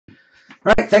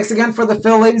All right, thanks again for the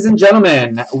fill, ladies and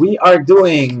gentlemen. We are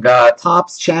doing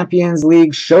Topps Champions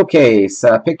League Showcase.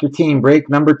 Pick your team, break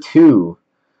number 2.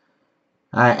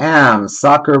 I am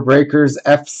Soccer Breakers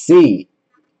FC.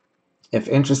 If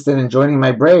interested in joining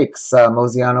my breaks,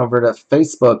 mosey on over to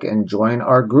Facebook and join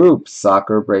our group,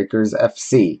 Soccer Breakers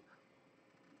FC.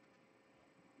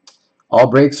 All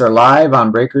breaks are live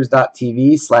on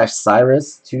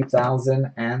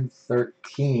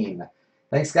breakers.tv/Cyrus2013.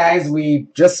 Thanks, guys. We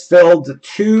just filled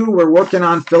 2. We're working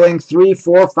on filling 3,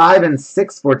 4, 5, and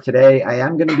 6 for today. I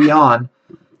am going to be on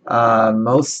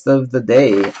most of the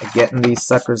day getting these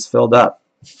suckers filled up.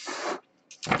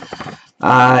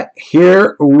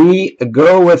 Here we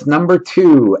go with number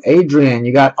 2. Adrian,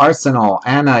 you got Arsenal.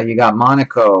 Anna, you got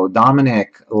Monaco.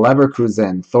 Dominic,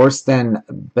 Leverkusen. Thorsten,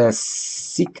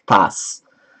 Besiktas.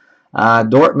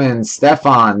 Dortmund,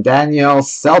 Stefan. Daniel,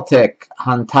 Celtic.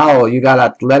 Hantao, you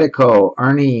got Atletico.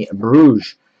 Ernie,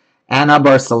 Bruges. Anna,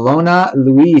 Barcelona.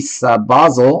 Luis,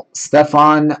 Basel.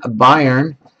 Stefan,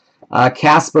 Bayern.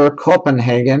 Casper,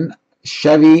 Copenhagen.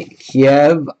 Chevy,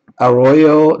 Kiev.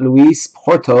 Arroyo, Luis,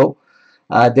 Porto.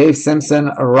 Dave Simpson,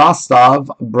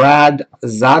 Rostov. Brad,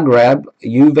 Zagreb.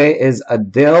 Juve is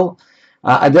Adil.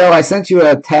 Adil, I sent you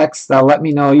a text. Let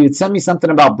me know. You'd sent me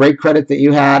something about break credit that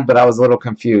you had, but I was a little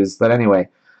confused. But anyway,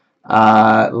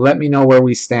 let me know where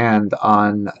we stand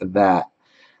on that.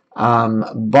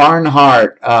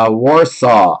 Barnhart,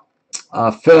 Warsaw.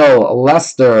 Phil,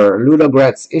 Leicester.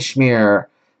 Ludogorets, Ishmir.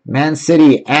 Man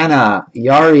City, Anna.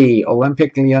 Yari,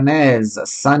 Olympique Lyonnais.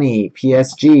 Sunny,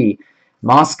 PSG.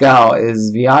 Moscow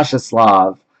is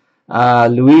Vyacheslav.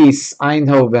 Luis,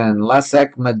 Eindhoven.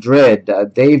 Leszek, Madrid.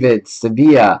 David,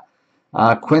 Sevilla.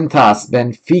 Quintas,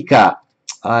 Benfica.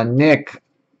 Nick,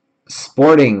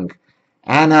 Sporting.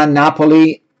 Anna,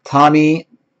 Napoli. Tommy,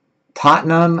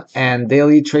 Tottenham. And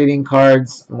Daily Trading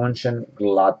Cards,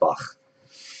 Mönchengladbach.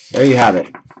 There you have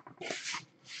it.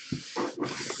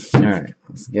 All right,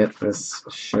 let's get this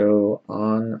show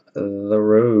on the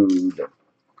road.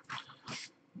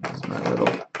 There's my little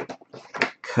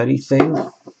cutty thing.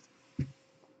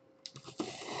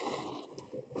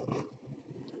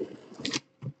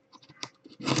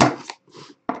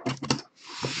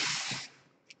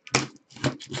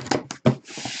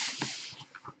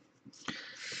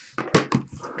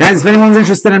 Guys, if anyone's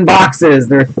interested in boxes,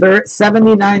 they're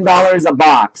 $79 a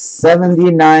box.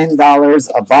 $79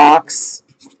 a box.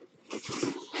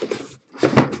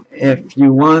 If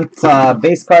you want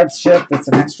base cards shipped, it's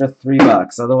an extra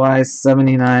 $3. Otherwise,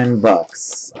 79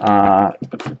 bucks.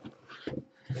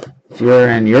 If you're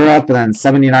in Europe, then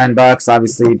 79 bucks.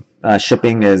 Obviously,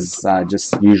 shipping is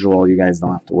just usual. You guys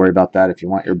don't have to worry about that. If you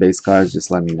want your base cards,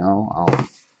 just let me know. I'll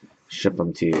ship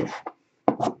them to you.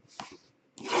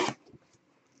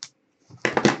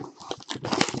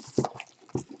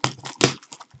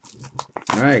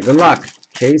 All right, good luck.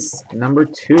 Case number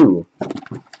 2.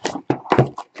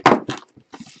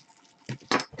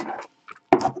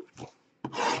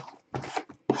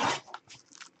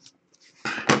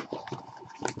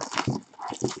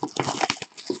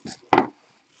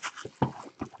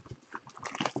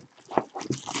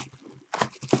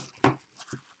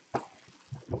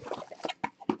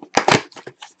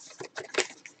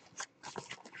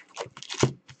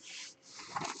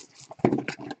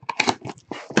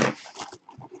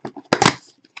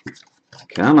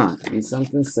 Come on, be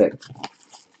something sick.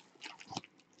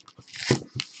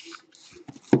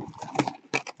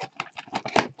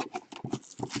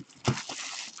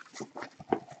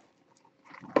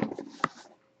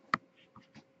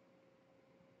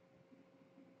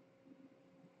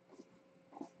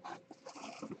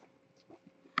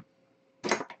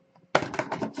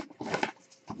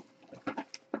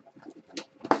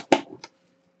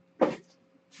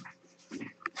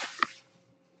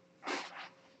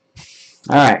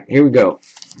 All right, here we go.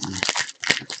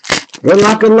 Good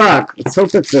luck, good luck. Let's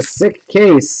hope it's a sick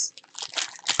case.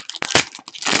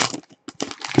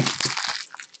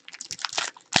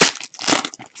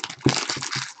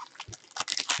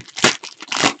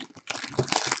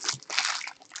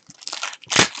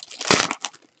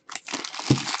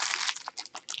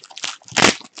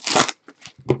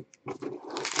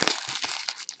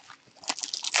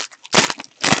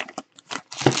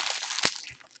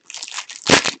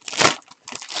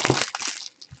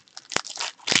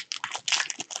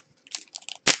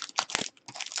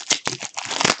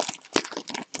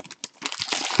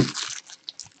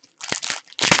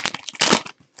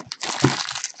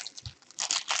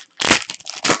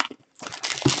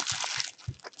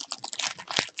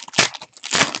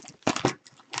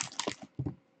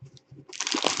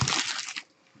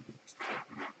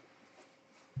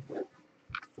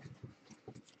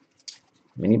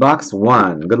 Mini box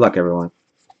 1. Good luck, everyone.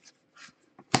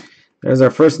 There's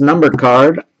our first numbered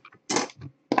card.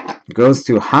 Goes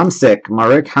to Hamsik,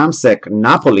 Marek Hamsik,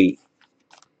 Napoli.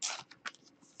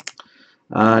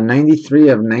 93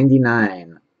 of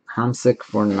 99. Hamsik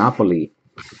for Napoli.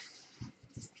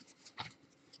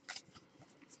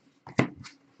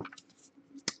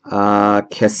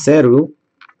 Keseru,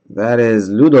 that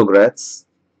is Ludogorets.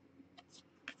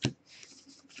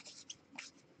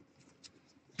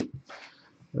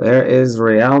 There is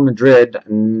Real Madrid,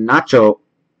 Nacho.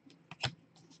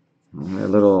 A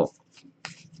little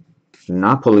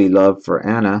Napoli love for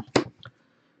Anna.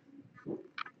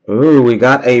 Ooh, we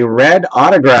got a red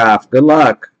autograph. Good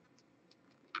luck.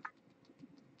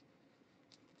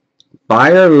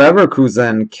 Bayer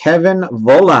Leverkusen, Kevin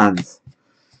Volland.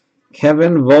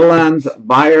 Kevin Volland,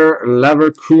 Bayer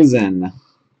Leverkusen.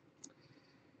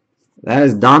 That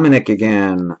is Dominic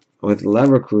again with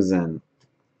Leverkusen.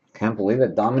 Can't believe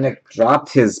it. Dominic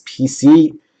dropped his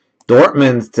PC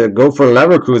Dortmund to go for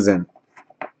Leverkusen.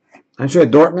 Aren't you at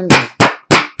Dortmund?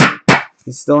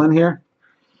 He's still in here?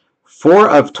 4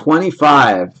 of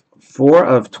 25. 4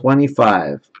 of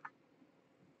 25.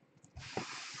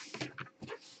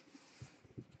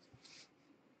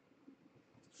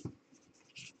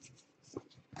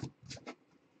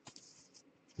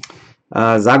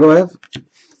 Zagoev.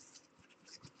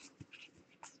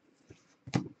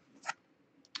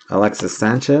 Alexis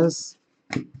Sanchez.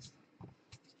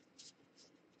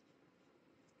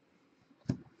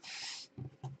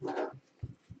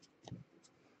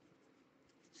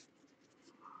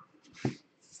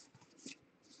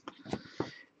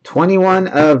 '21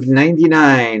 of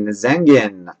 99.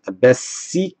 Zengin.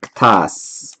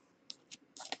 Besiktas.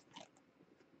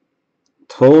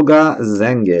 Tolga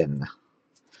Zengin.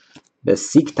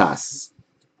 Besiktas.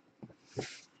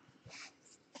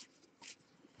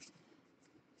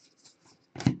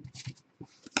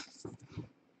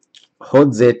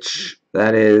 Hodzic,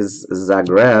 that is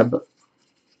Zagreb.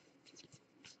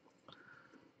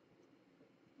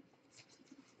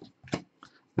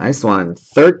 Nice one.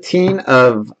 13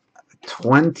 of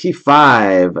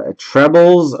 25.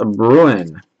 Trebles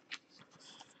Bruin.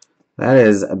 That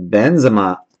is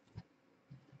Benzema.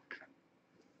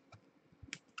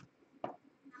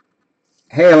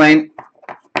 Hey, Elaine.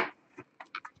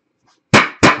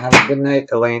 Have a good night,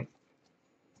 Elaine.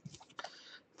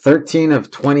 13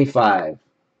 of 25.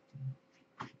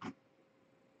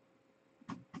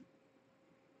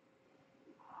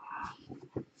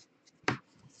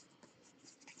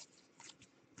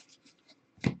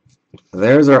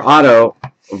 There's our auto.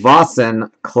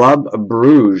 Vossen, Club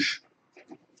Bruges.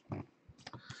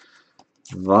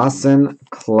 Vossen,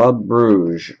 Club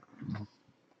Bruges.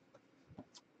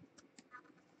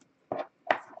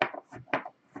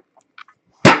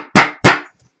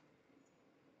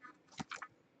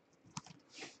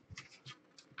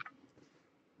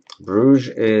 Bruges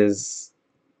is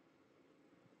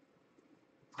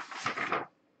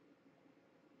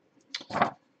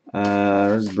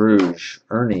there's Bruges.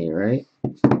 Ernie, right?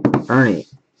 Ernie.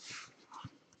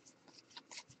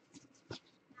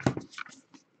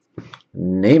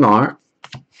 Neymar.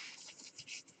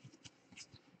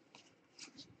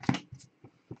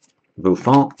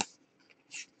 Buffon.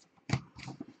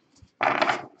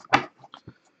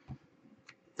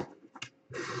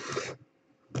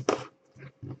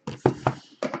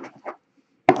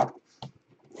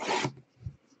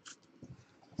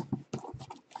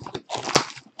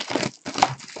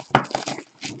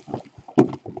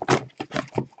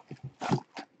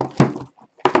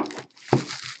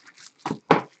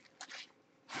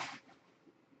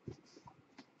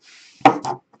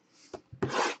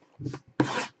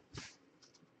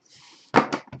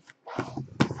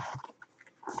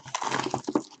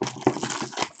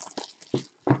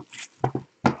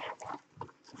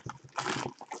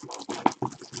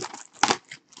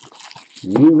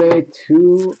 Juve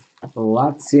 2,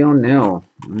 Lazio 0.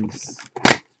 Nice.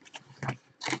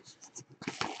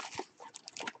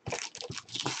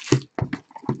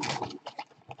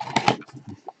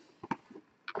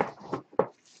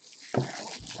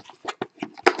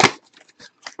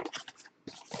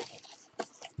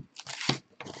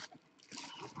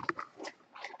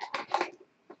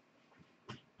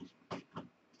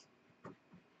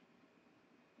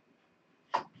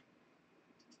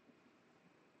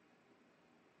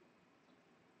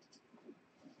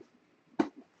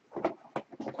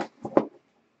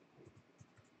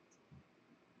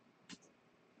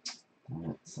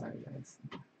 Sorry, guys.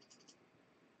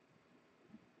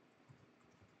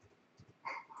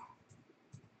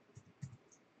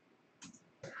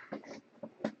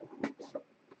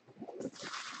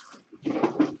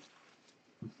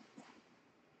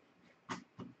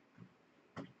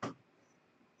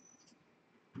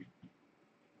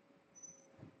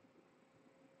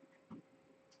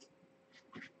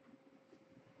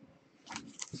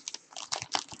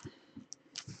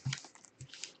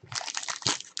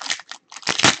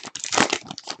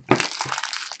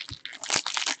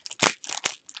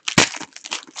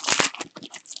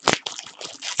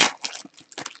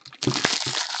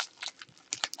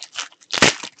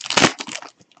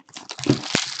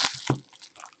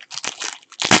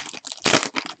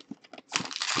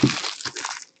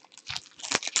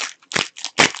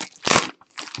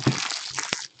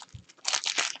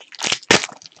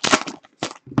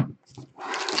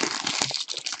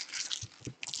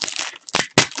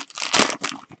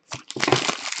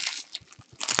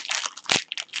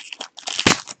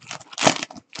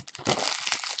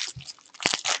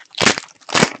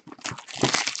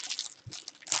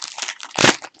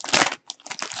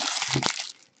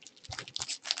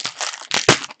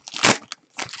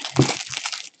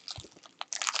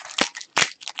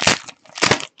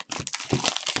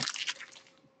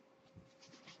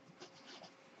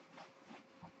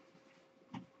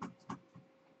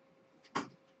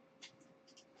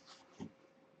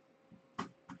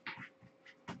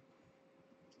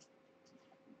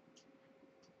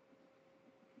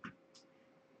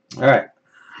 All right.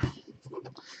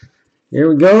 Here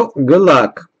we go. Good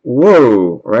luck.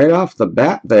 Whoa, right off the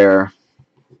bat there.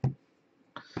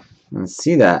 Let's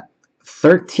see that.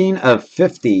 13 of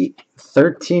 50.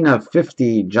 13 of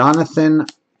 50. Jonathan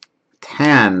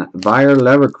Tan, Bayer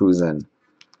Leverkusen.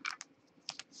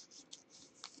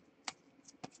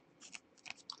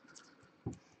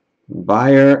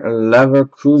 Bayer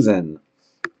Leverkusen.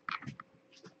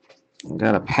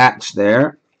 Got a patch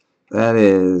there. That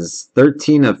is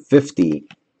 13 of 50.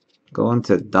 Going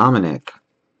to Dominic.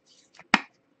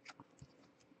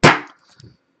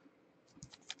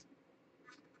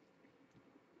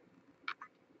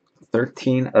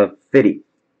 $13 of 50.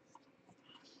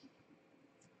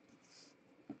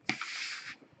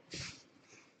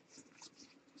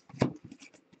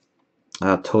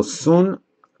 Tosun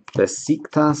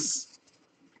Besiktas.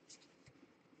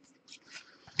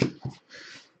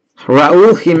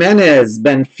 Raul Jimenez,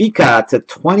 Benfica to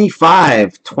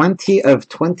 25. 20 of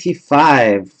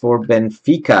 25 for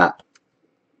Benfica.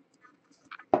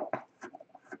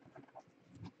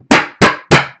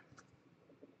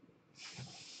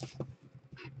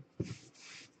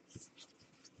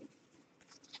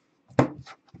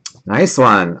 Nice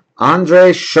one.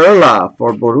 Andre Schürrle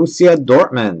for Borussia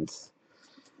Dortmund.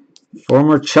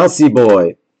 Former Chelsea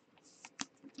boy.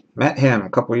 Met him a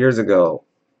couple years ago.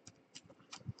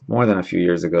 More than a few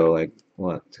years ago, like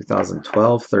what,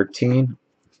 2012, 13?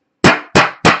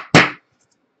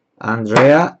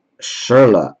 Andrea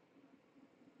Schürrle.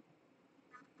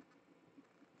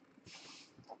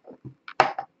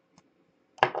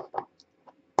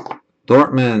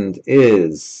 Dortmund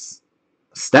is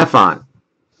Stefan.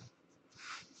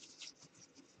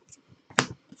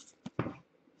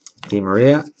 Di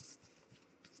Maria.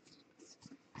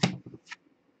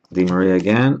 Di Maria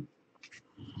again.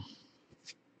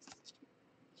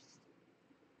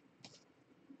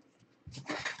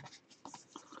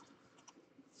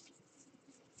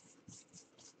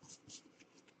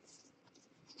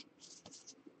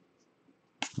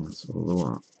 That's what we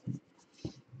want.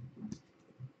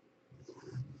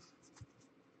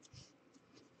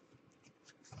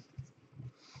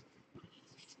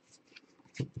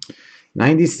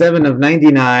 '97 of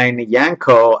 99,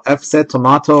 Yanko, FC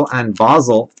Tomato, and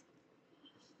Basel.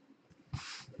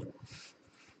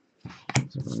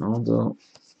 Ronaldo.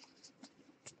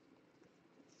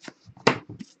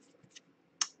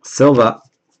 Silva.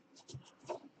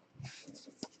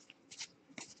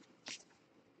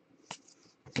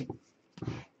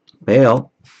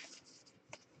 Bale.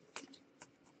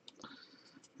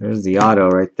 There's the auto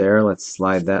right there. Let's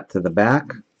slide that to the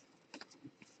back.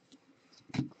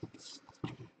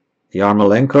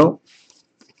 Yarmolenko.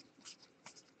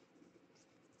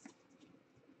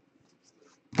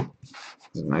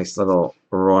 Nice little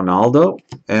Ronaldo.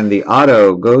 And the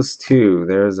auto goes to,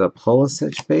 there's a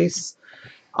Pulisic base.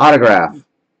 Autograph.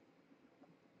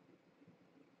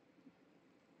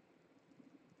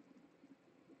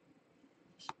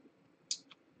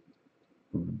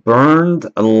 Bernd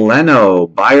Leno,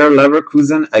 Bayer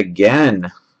Leverkusen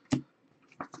again.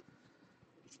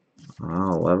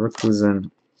 Oh, Leverkusen.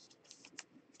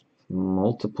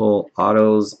 Multiple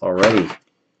autos already.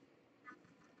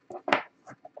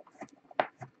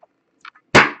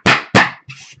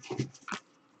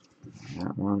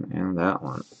 That one and that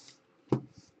one.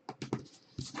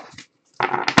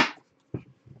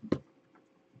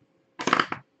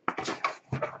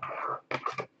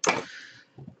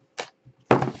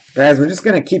 Guys, we're just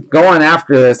going to keep going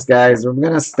after this, guys. We're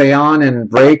going to stay on and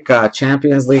break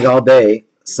Champions League all day.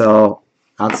 So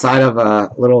outside of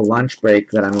a little lunch break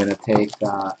that I'm going to take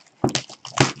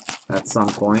at some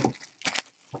point.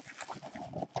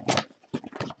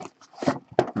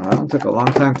 That one took a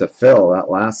long time to fill, that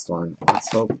last one.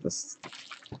 Let's hope this.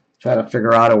 Try to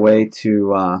figure out a way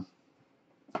to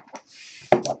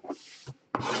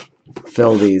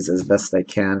fill these as best I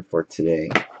can for today.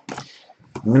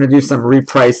 I'm going to do some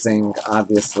repricing,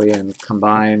 obviously, and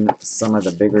combine some of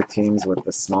the bigger teams with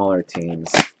the smaller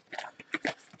teams.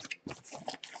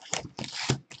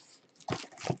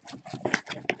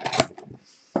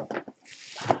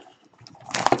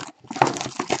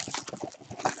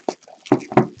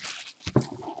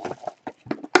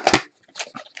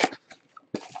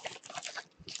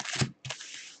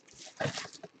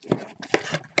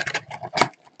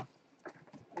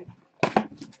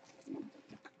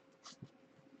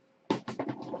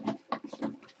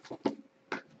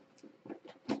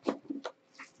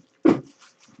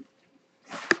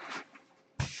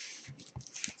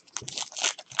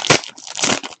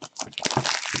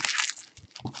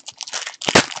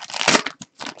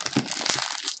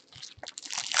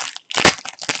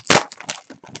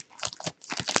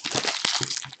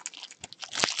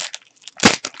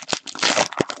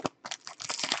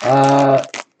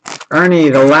 Ernie,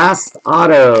 the last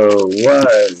auto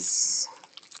was...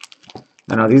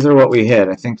 I know these are what we hit.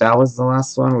 I think that was the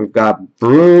last one. We've got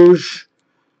Bruges,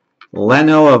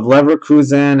 Leno of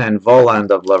Leverkusen, and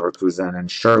Voland of Leverkusen, and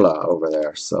Schürrle over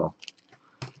there. So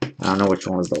I don't know which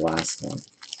one was the last one.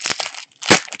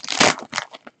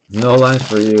 No lunch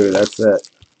for you. That's it.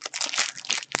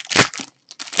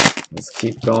 Let's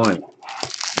keep going.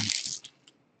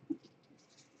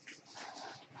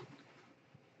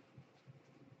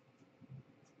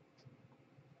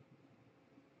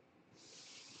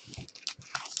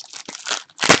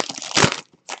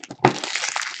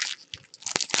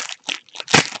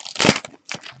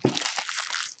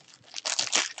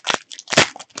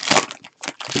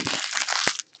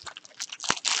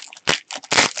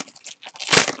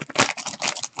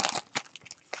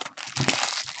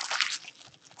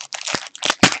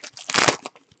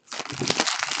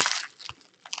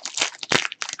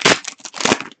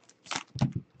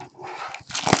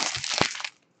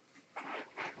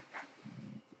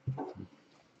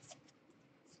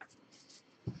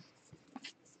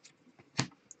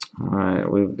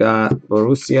 Alright, we've got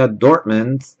Borussia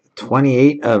Dortmund,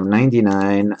 28 of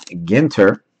 99,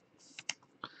 Ginter,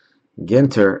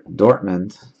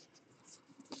 Dortmund.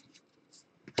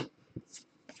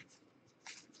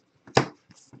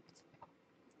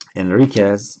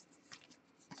 Enriquez.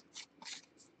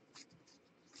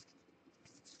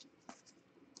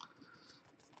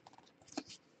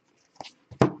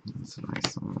 That's a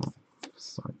nice one. I'll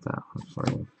sort that one for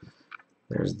you.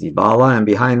 There's Dybala, and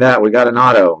behind that we got an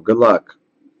auto. Good luck.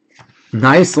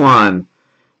 Nice one.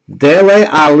 Dele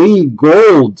Alli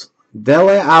Gold.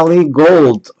 Dele Alli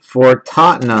Gold for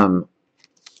Tottenham.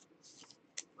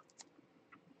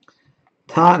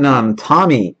 Tottenham,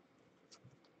 Tommy.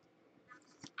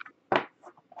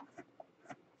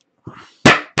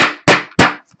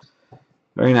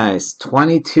 Very nice.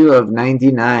 22 of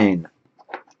 99.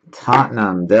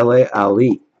 Tottenham, Dele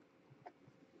Alli.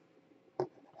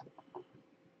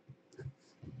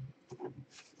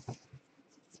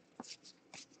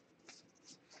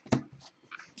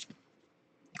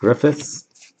 Griffiths.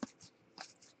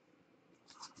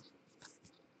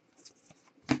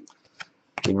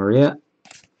 Di Maria.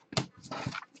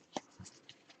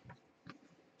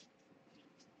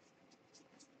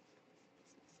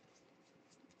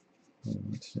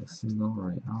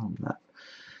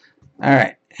 All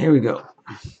right, here we go.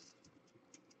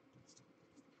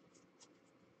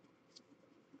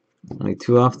 Only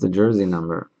 2 off the jersey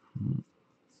number.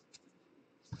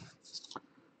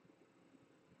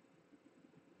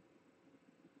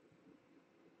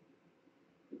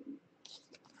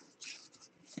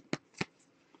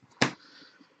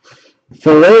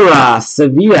 Ferreira,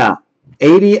 Sevilla,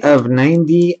 80 of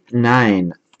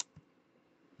 99.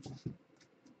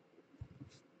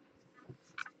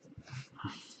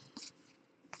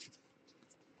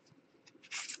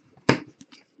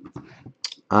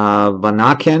 Van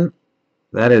Aken,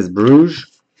 that is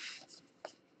Bruges.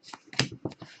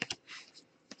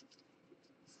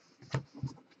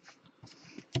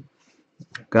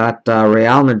 Got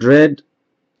Real Madrid,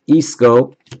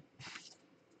 Isco.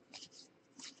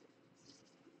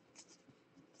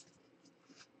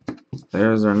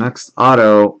 There's our next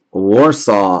auto,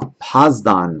 Warsaw,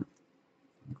 Pazdan.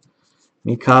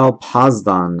 Mikhail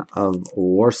Pazdan of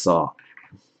Warsaw.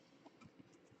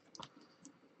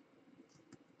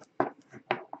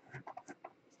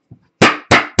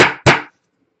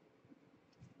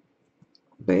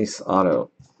 Base auto.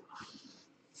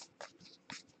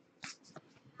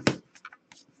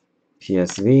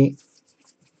 PSV.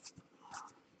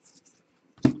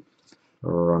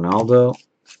 Ronaldo.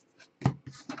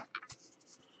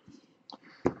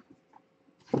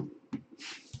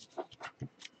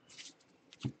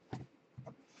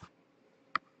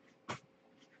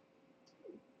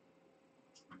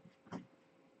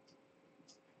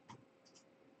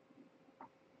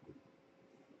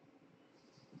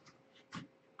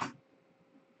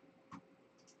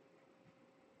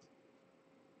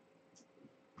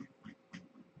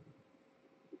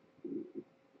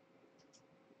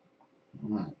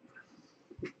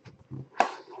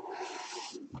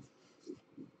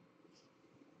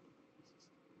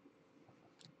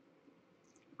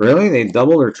 Really? They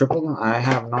doubled or tripled them? I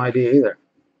have no idea either.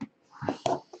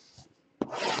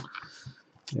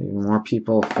 Maybe more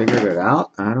people figured it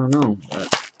out? I don't know. But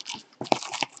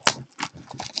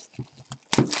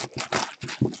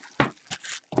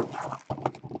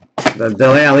does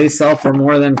Dele Alli sell for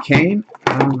more than Kane?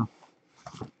 I don't know.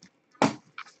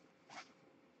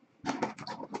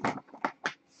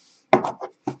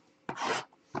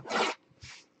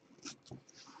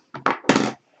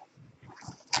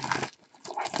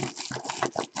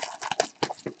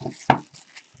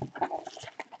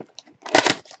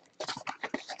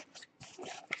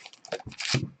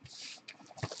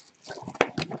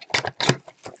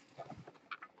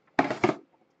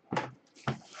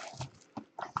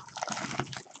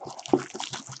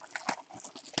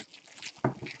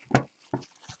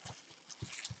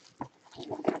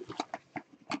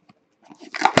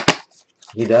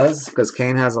 He does? Because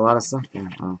Kane has a lot of stuff. Yeah.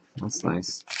 Oh, that's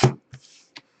nice.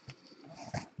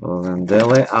 Well, then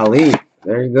Dele Ali.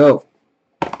 There you go.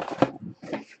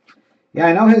 Yeah,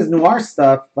 I know his noir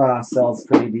stuff sells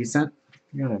pretty decent.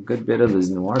 Got a good bit of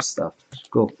his noir stuff.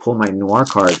 Go pull my noir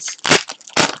cards.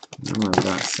 Oh, I've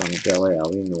got some Dele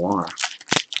Ali noir.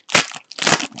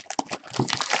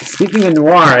 Speaking of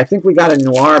noir, I think we got a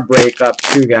noir breakup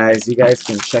too, guys. You guys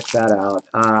can check that out.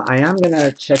 I am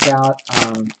gonna check out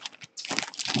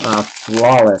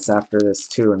Flawless after this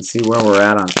too, and see where we're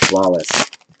at on Flawless.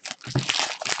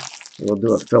 We'll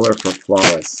do a filler for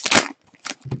Flawless.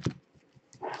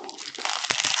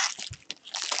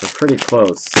 We're pretty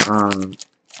close.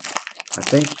 I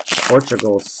think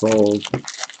Portugal sold.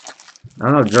 I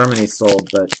don't know if Germany sold,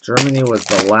 but Germany was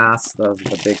the last of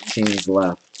the big teams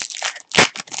left.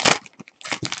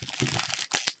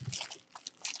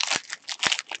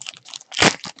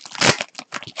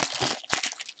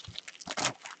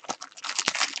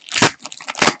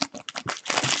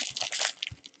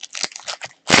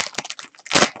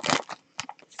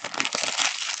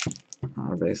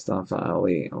 Based off of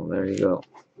Ali. Oh, there you go.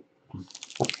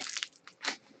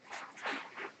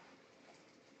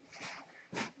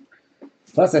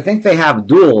 Plus, I think they have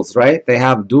duels, right? They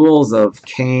have duels of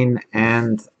Kane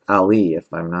and Ali,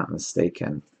 if I'm not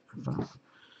mistaken.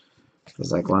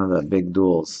 It's like one of the big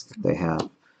duels they have.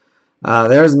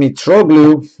 There's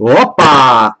Mitroglou.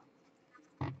 Opa!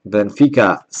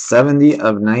 Benfica, 70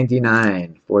 of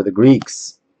 99 for the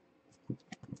Greeks.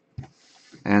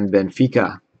 And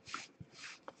Benfica,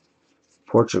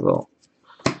 Portugal.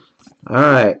 All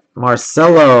right,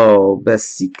 Marcelo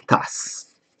Besiktas.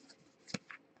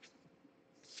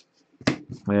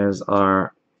 There's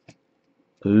our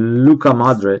Luka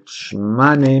Modric.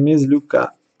 My name is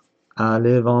Luka. I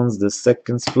live on the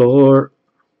second floor.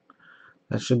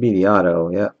 That should be the auto.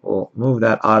 Yeah, we'll move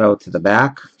that auto to the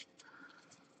back.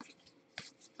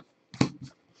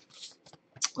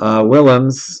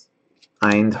 Willems,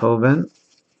 Eindhoven.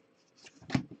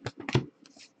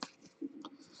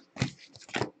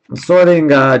 I'm sorting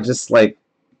just like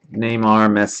Neymar,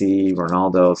 Messi,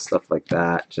 Ronaldo, stuff like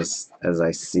that, just as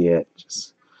I see it.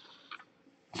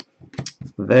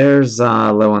 There's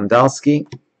Lewandowski.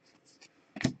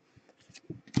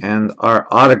 And our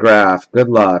autograph. Good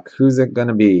luck. Who's it going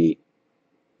to be?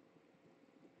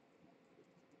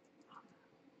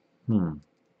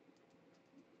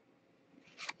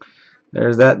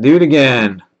 There's that dude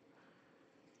again.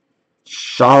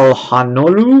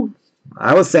 Çalhanoğlu?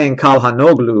 I was saying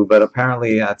Kalhanoglu, but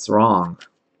apparently that's wrong.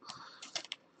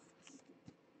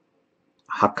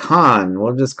 Hakan.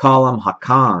 We'll just call him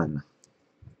Hakan.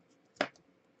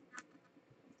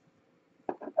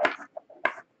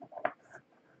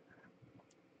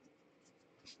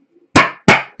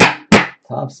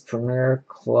 Topps Premier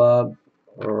Club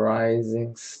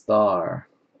Rising Star.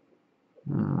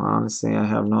 Honestly, I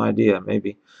have no idea.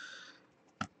 Maybe.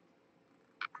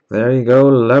 There you go,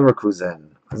 Leverkusen.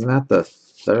 Isn't that the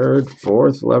third,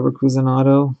 fourth Leverkusen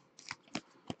auto?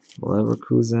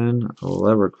 Leverkusen.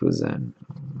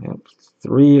 Yep,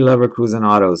 3 Leverkusen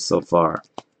autos so far.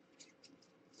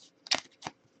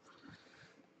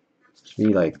 Should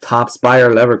be like Topps Bayer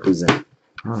Leverkusen.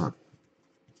 Huh.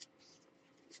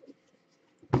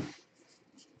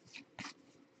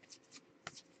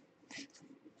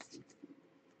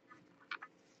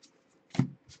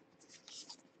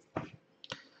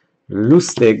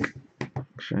 Lustig.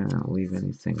 Trying not to leave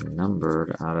anything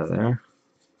numbered out of there.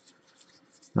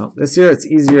 Nope. This year it's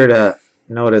easier to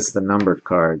notice the numbered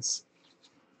cards.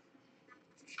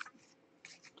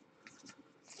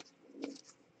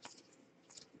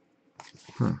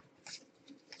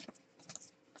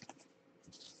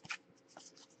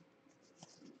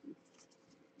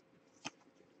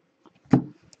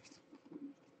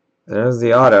 There's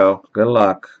the auto. Good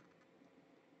luck.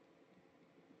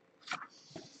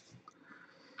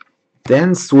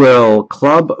 Denswil,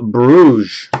 Club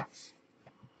Bruges.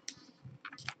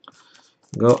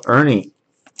 Go Ernie.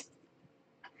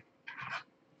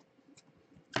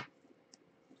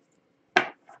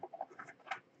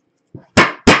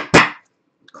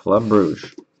 Club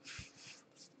Bruges.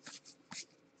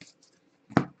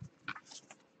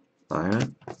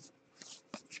 Bayern.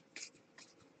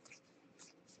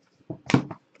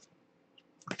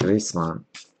 Griezmann.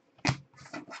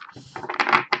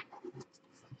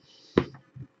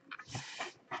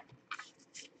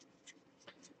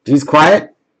 He's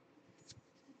quiet.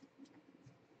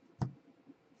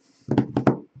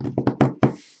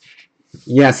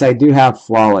 Yes, I do have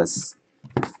Flawless.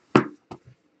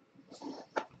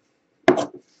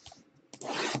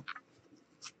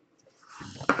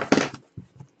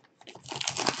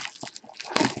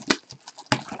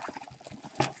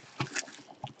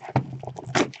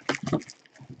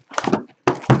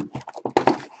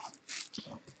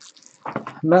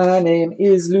 My name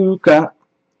is Luca.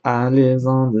 I lives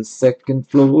on the second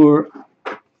floor.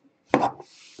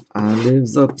 I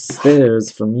lives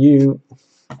upstairs from you.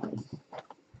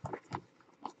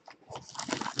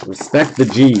 Respect the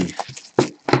G.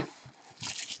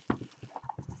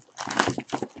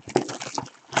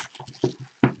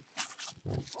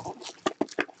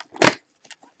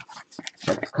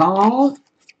 Chacon.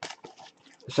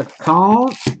 Chacon.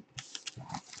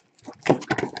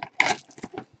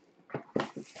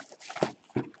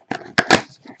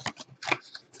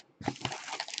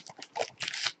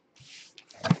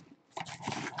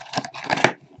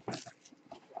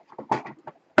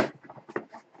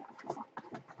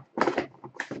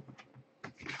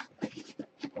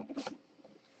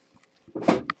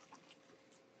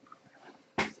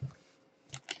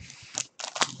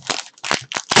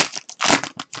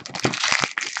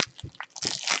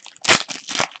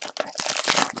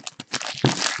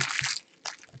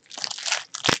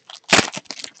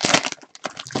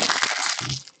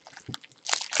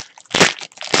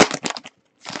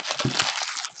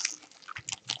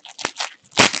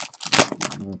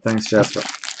 Thanks, Jasper.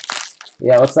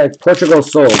 Yeah, looks like Portugal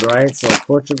sold, right? So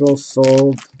Portugal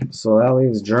sold. So that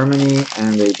leaves Germany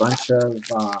and a bunch of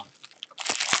not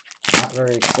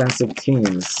very expensive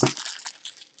teams.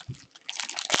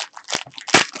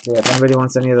 So yeah, if anybody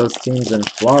wants any of those teams in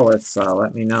Flawless,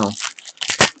 let me know.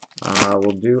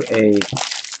 We'll do a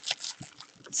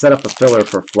set up a filler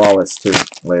for Flawless too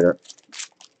later.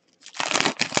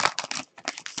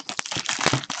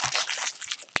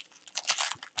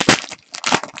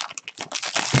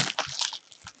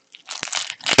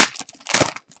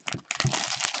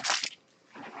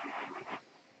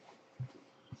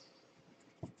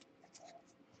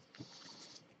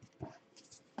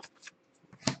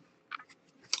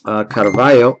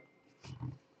 Carvalho.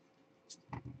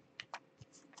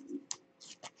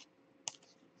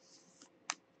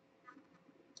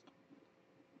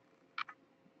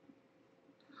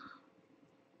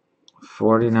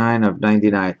 $49 of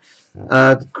 $99.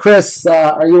 Chris,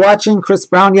 are you watching Chris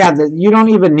Brown? Yeah, you don't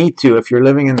even need to. If you're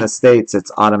living in the States,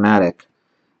 it's automatic.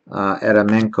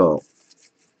 Eramenko.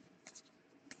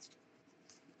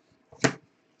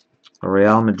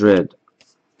 Real Madrid.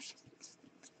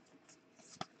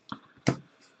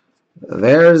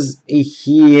 There's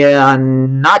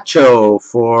Iheanacho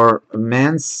for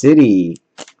Man City.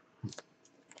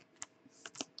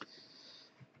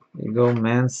 There you go,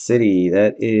 Man City.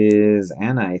 That is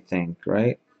Anna, I think,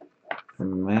 right?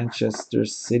 From Manchester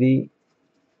City.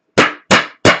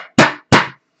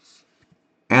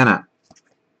 Anna.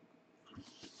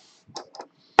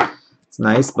 It's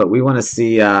nice, but we want to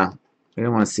see, we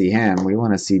don't want to see him. We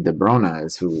want to see De Bruyne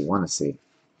is who we want to see.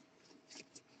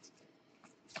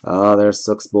 Oh, there's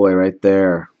Sook's boy right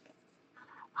there.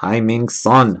 Heung-min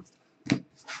Son.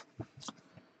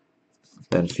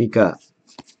 Benfica.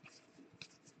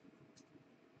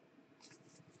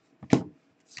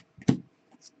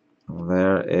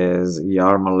 There is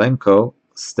Yarmolenko.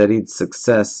 Steadied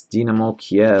success. Dynamo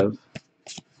Kiev.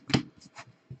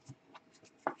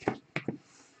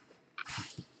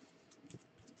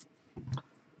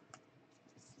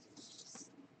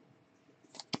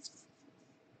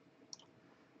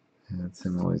 That's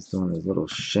him always doing his little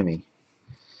shimmy.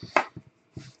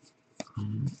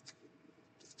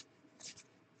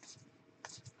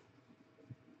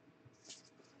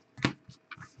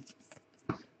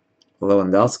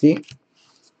 Lewandowski.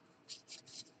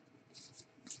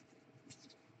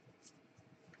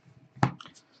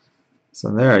 So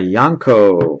there,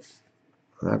 Yanko.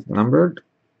 That numbered?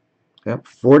 Yep,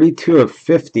 42 of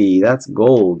 50. That's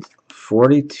gold.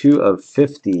 42 of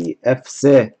 50.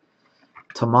 FC,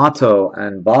 Tomato,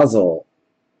 and Basel.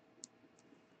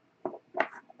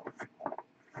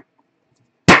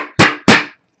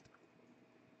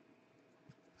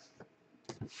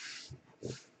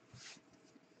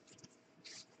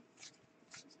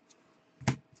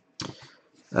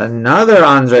 Another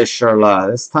Andre Schürrle.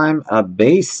 This time a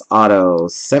base auto.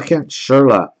 Second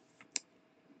Schürrle.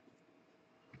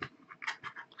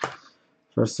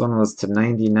 First one was to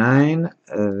 99.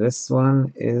 This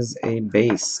one is a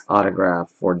base autograph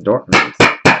for Dortmund.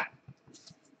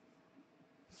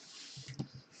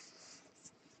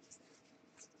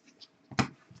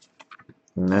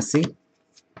 Messi.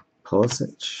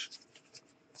 Pulisic.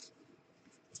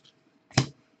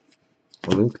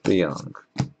 Luke de Jong.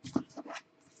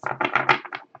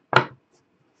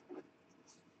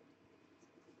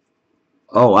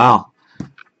 Oh, wow.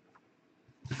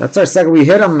 That's our second. We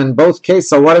hit them in both cases.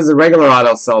 So what does the regular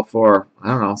auto sell for? I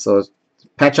don't know. So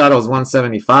patch auto is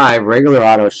 175. Regular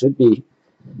auto should be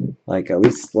like at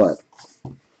least what?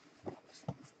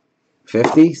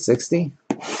 50, 60,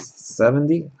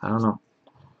 70? I don't know.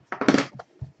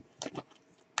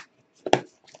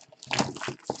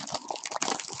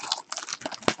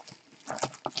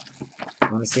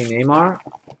 Want to see Neymar?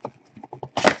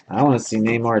 I want to see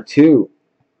Neymar too.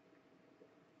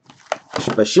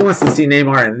 But she wants to see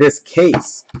Neymar in this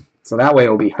case. So that way it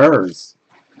will be hers.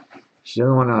 She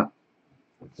doesn't want to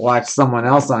watch someone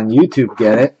else on YouTube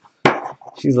get it.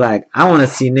 She's like, I want to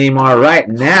see Neymar right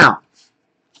now.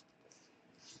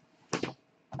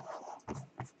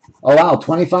 Oh, wow,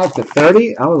 25 to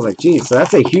 30? I was like, geez, so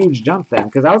that's a huge jump then.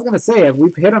 Because I was going to say,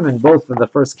 we've hit him in both of the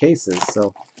first cases.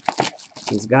 So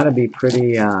he's got to be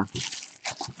pretty, I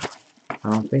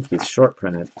don't think he's short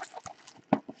printed.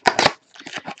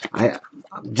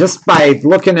 Just by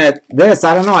looking at this,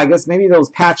 I don't know, I guess maybe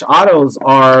those patch autos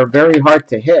are very hard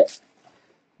to hit.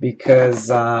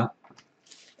 Because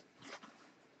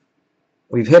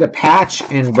we've hit a patch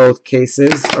in both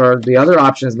cases, or the other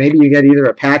option is maybe you get either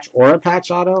a patch or a patch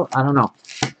auto. I don't know.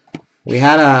 We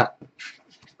had a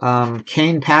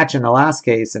Kane patch in the last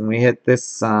case, and we hit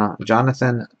this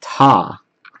Jonathan Tah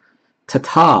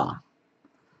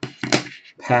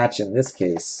patch in this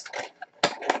case,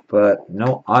 but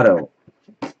no auto.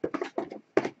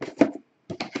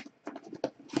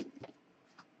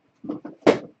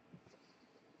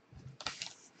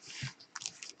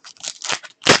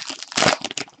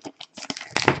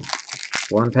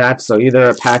 One patch, so either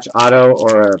a patch auto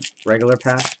or a regular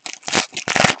patch.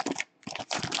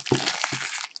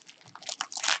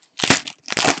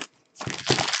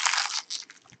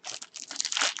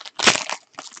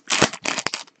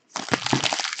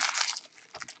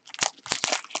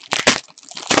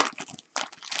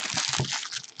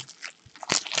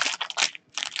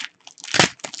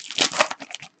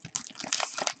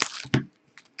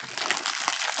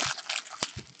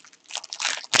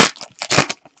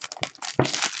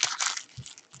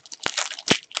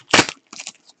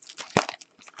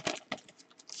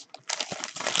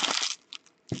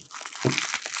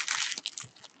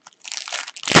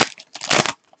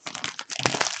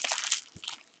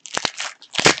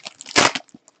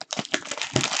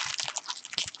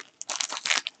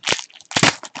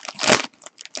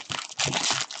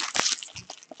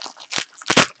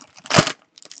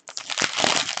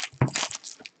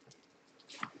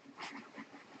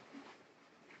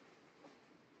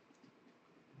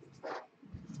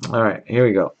 All right, here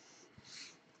we go.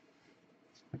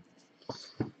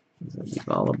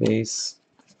 Dybala base.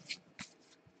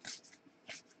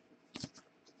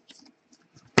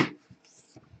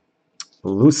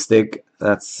 Lustig,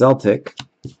 that's Celtic.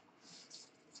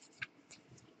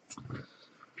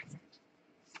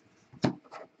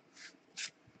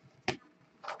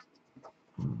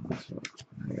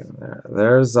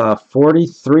 There's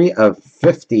 43 of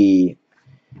 50.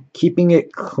 Keeping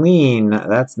it clean.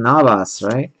 That's Navas,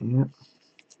 right? Yeah.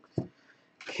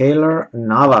 Keylor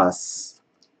Navas.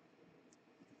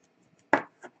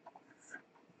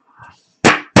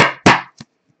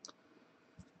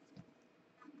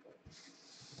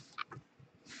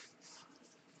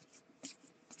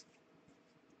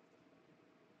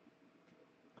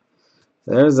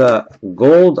 There's a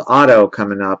gold auto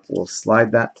coming up. We'll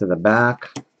slide that to the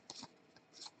back.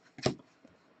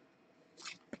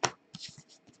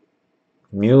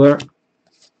 Mueller.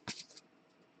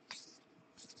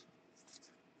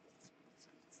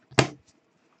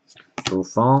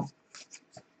 Buffon.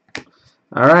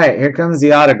 All right, here comes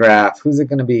the autograph. Who's it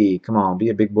going to be? Come on, be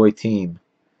a big boy team.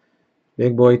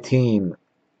 Big boy team.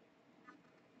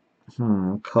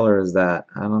 What color is that?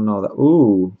 I don't know.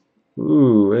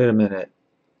 Ooh, wait a minute.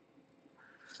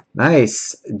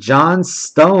 Nice. John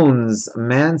Stones,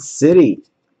 Man City.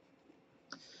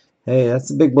 Hey,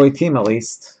 that's a big boy team at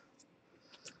least.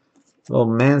 Little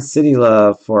Man City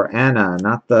love for Anna.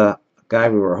 Not the guy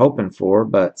we were hoping for,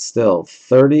 but still.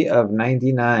 30 of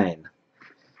 99.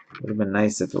 Would have been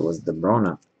nice if it was De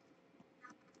Bruyne.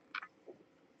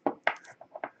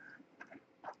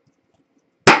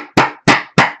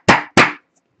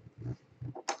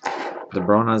 De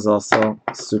Bruyne is also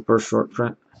super short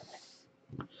print.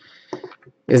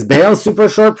 Is Bale super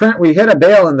short print? We hit a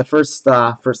Bale in the first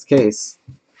case.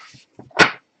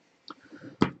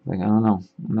 Like, I don't know.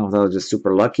 I don't know if that was just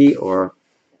super lucky or...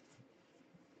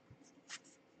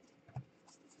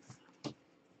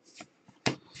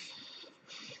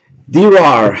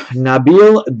 Dirar.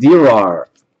 Nabil Dirar.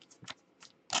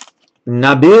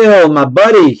 Nabil, my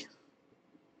buddy.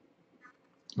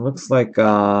 Looks like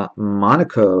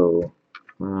Monaco.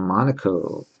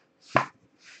 Monaco.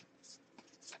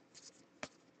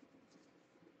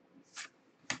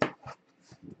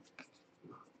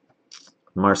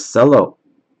 Marcelo.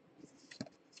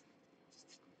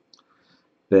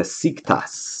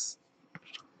 Besiktas.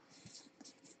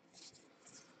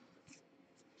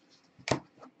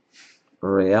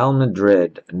 Real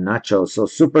Madrid, Nacho. So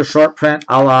super short print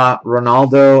a la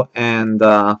Ronaldo and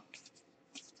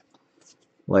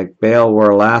like Bale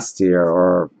were last year,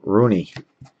 or Rooney.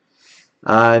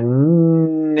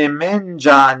 Nemanja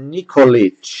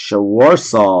Nikolic,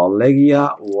 Warsaw,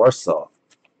 Legia Warsaw.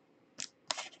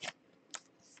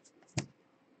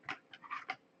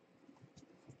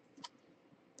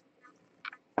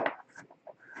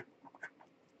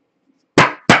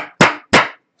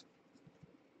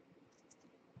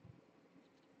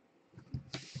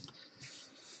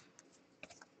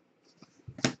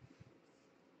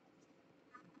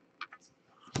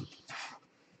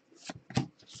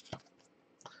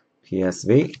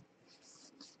 PSV.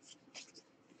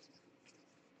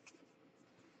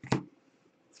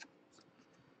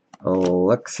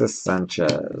 Alexis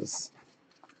Sanchez.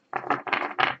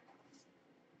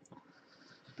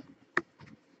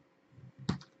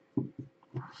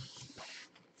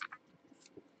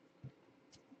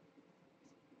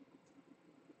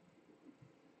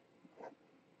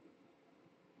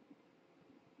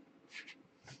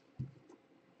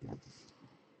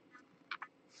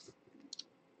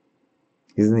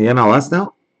 He's in the MLS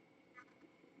now?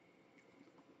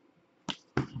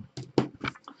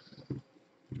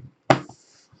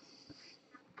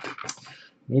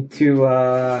 Need to,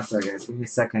 sorry guys, give me a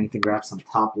second. I need to grab some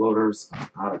top loaders. I'm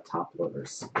out of top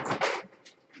loaders.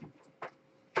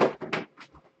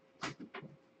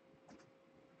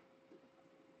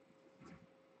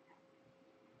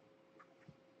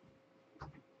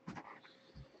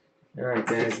 Alright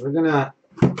guys, we're gonna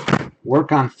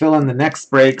work on filling the next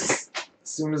breaks.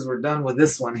 As soon as we're done with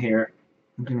this one here,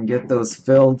 I'm gonna get those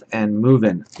filled and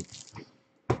moving.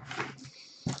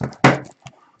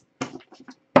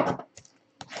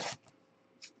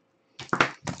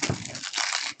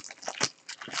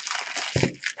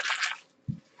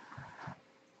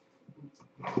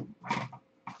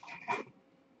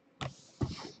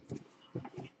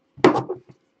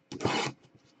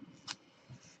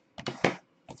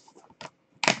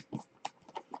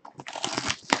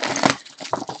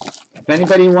 If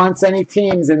anybody wants any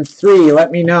teams in 3,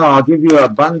 let me know. I'll give you a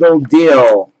bundled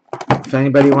deal. If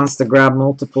anybody wants to grab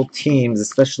multiple teams,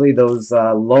 especially those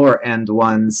lower end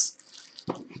ones,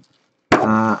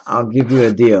 I'll give you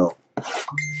a deal.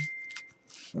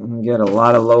 You can get a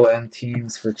lot of low end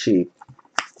teams for cheap.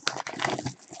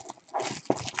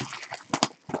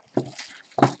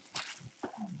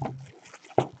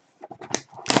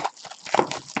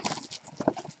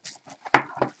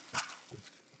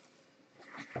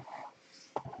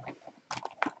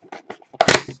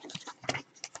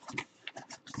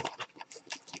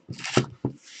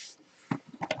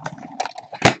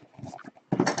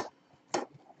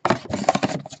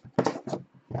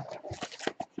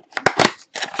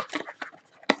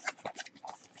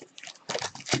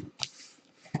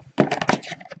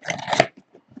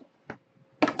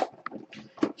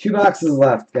 Two boxes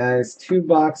left, guys. 2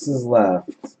 boxes left.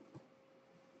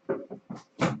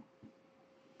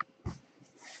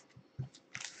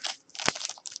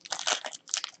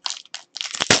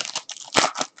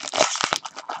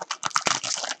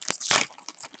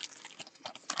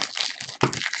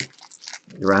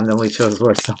 You randomly chose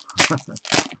Warsaw.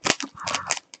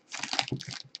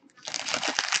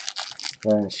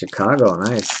 Chicago,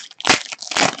 nice.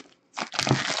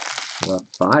 The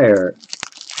Fire.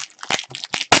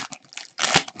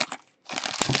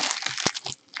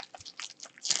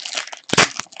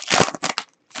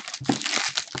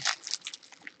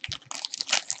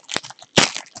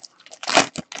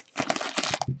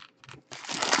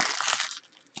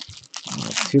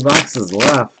 Two boxes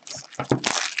left.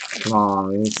 Come on,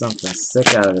 we need something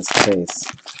sick out of this case.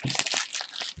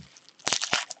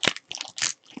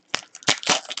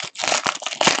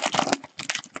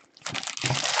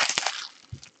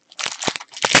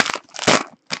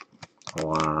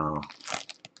 Wow.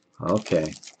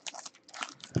 Okay.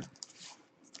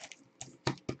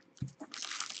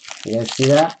 You guys see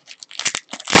that?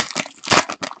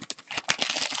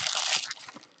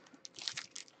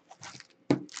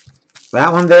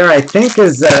 That one there, I think,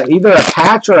 is either a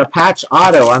patch or a patch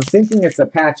auto. I'm thinking it's a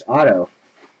patch auto.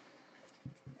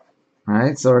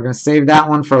 Alright, so we're going to save that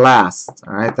one for last.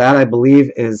 Alright, that I believe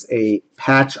is a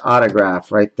patch autograph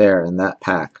right there in that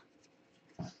pack.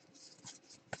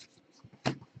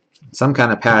 Some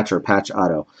kind of patch or patch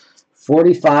auto.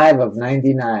 45 of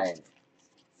 99.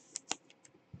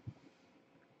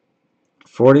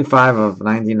 45 of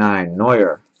 99.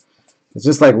 Neuer. It's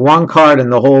just like one card in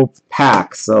the whole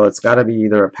pack, so it's got to be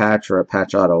either a patch or a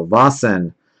patch auto.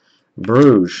 Vossen,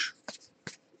 Bruges.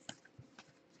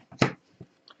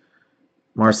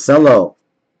 Marcelo,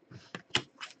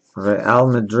 Real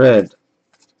Madrid.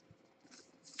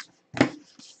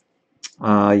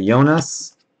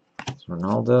 Jonas,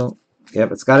 Ronaldo.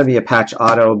 Yep, it's got to be a patch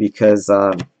auto because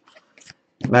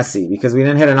Messi, because we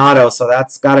didn't hit an auto, so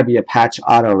that's got to be a patch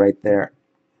auto right there.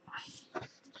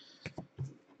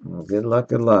 Well, good luck,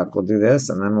 good luck. We'll do this,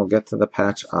 and then we'll get to the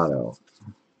patch auto.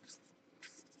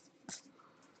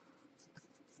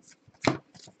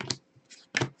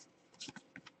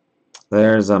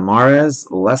 There's a Mahrez,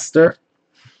 Leicester.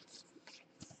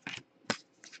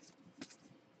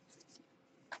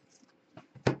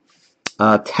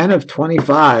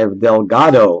 $10/25,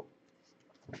 Delgado.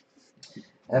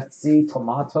 FC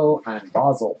Tomato and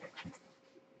Basel.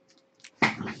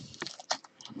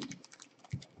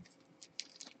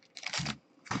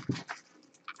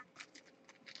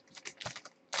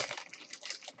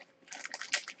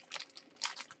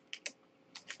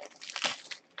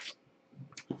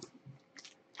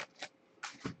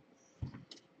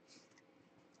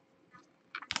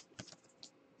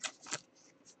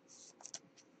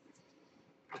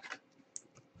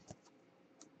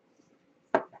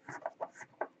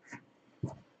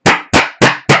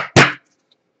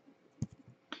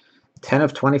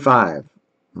 $10/25,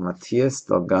 Matias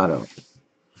Delgado.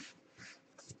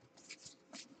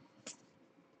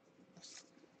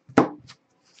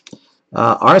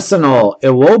 Arsenal,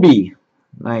 Iwobi.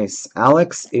 Nice.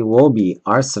 Alex Iwobi,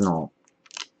 Arsenal.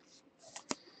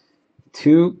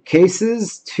 2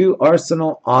 cases, 2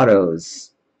 Arsenal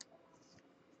autos.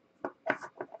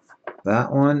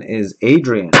 That one is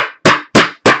Adrian.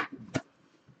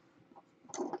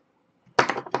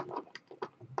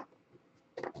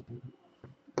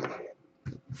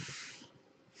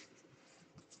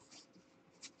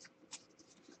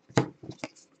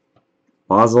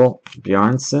 Basel,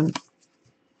 Bjarnson.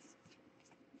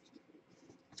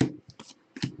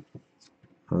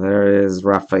 There is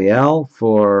Raphael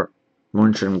for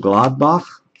Mönchengladbach.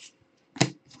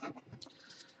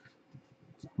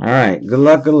 All right, good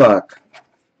luck, good luck.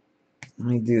 Let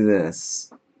me do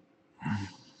this.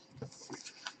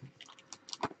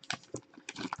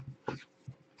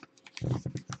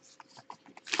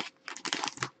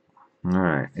 All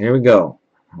right, here we go.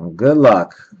 Well, good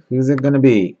luck. Who's it going to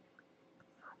be?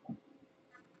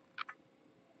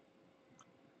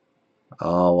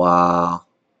 Oh, wow.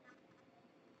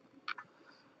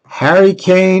 Harry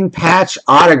Kane patch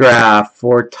autograph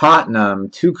for Tottenham,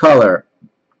 2-color.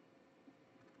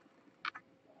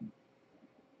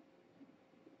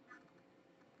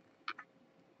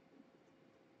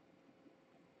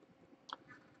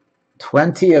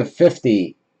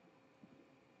 $20/50.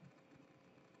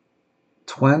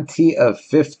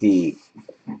 20/50.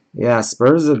 Yeah,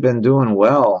 Spurs have been doing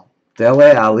well.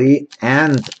 Dele Alli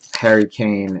and Harry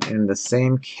Kane in the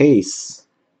same case.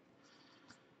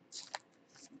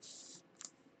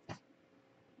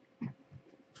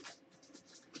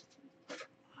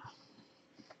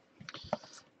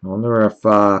 I wonder if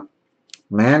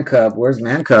Man Cup, where's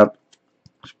Man Cup?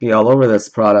 Should be all over this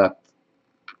product.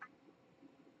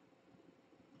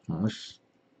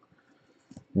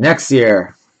 Next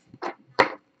year.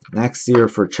 Next year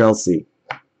for Chelsea.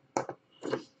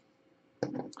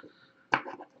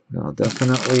 No,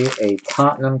 definitely a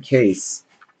Tottenham case.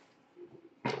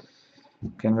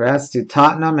 Congrats to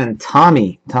Tottenham and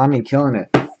Tommy. Tommy killing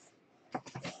it.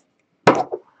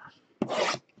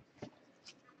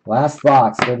 Last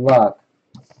box. Good luck.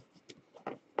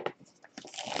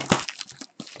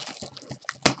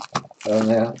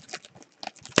 Oh,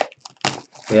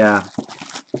 yeah.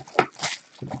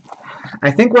 I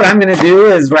think what I'm going to do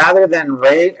is rather than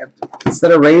raise,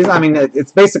 instead of raise, I mean,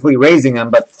 it's basically raising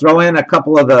them, but throw in a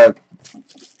couple of the,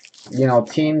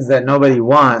 teams that nobody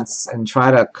wants and try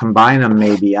to combine them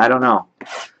maybe. I don't know.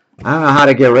 I don't know how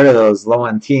to get rid of those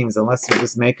low-end teams unless you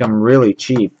just make them really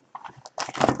cheap.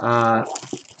 Tell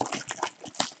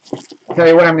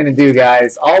you what I'm going to do,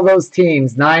 guys. All those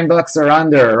teams, $9 or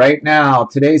under right now.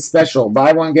 Today's special.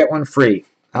 Buy one, get one free.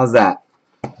 How's that?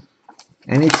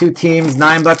 Any 2 teams,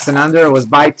 $9 and under. It was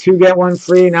buy 2, get 1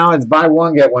 free. Now it's buy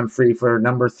 1, get 1 free for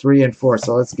number 3 and 4.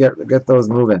 So let's get those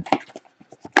moving.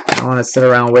 I don't want to sit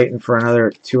around waiting for another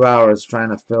 2 hours trying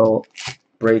to fill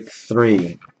break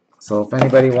 3. So if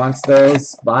anybody wants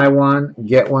those, buy 1,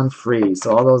 get 1 free.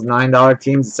 So all those $9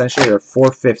 teams essentially are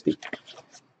 $4.50.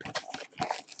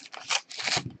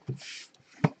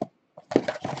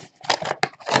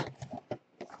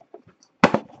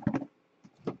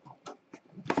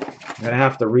 I'm going to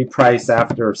have to reprice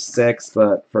after 6,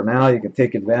 but for now you can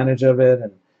take advantage of it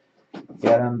and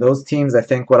get them. Those teams, I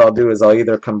think what I'll do is I'll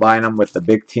either combine them with the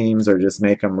big teams or just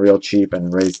make them real cheap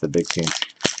and raise the big teams.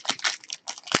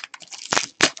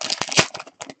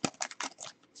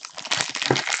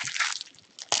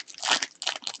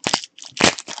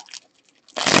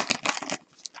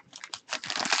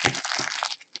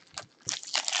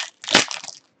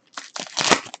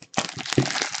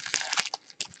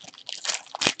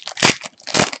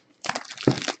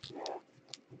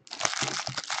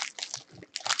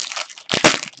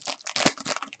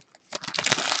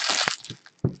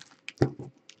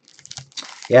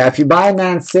 Yeah, if you buy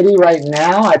Man City right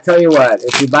now, I tell you what,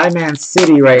 if you buy Man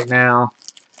City right now,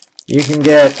 you can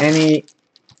get any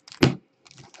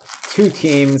two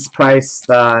teams priced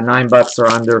 $9 or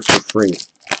under for free.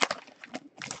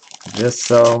 Just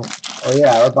so, oh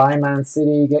yeah, or buy Man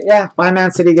City, buy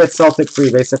Man City, get Celtic free,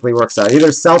 basically works out.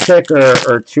 Either Celtic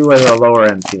or two of the lower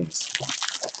end teams.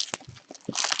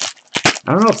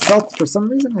 I don't know if Celtic, for some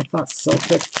reason I thought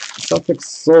Celtic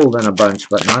sold in a bunch,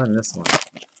 but not in this one.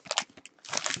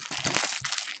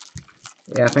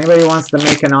 Yeah, if anybody wants to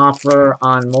make an offer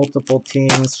on multiple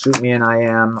teams, shoot me an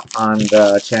IM on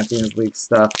the Champions League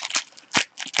stuff.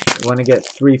 We want to get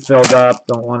 3 filled up,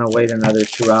 don't want to wait another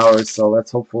 2 hours, so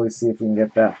let's hopefully see if we can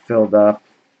get that filled up.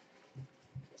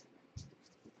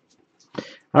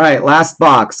 Alright, last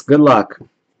box. Good luck.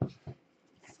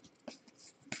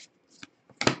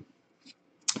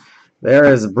 There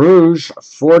is Bruges,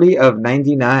 40 of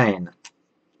 99.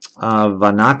 Van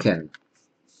Aken.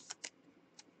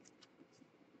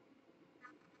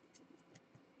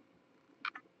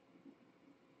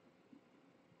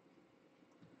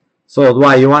 Sold.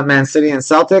 Why? You want Man City and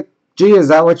Celtic? Gee, is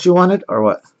that what you wanted, or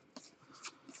what?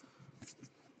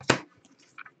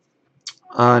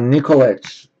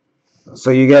 Nikolic.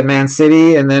 So you get Man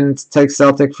City and then take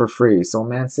Celtic for free. So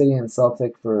Man City and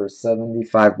Celtic for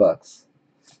 $75.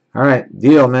 All right,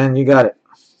 deal, man. You got it.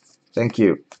 Thank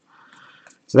you.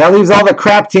 So that leaves all the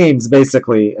crap teams,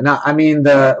 basically. I mean,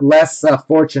 the less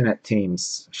fortunate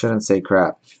teams. Shouldn't say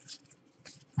crap.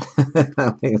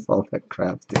 That leaves all the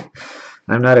crap teams.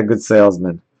 I'm not a good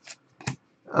salesman.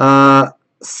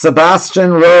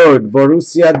 Sebastian Rode,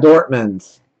 Borussia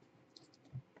Dortmund.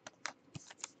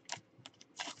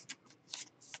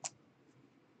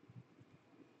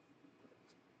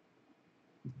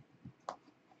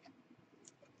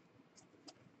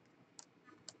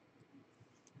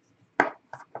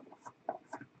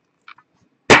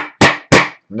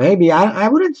 Maybe. I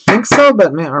wouldn't think so,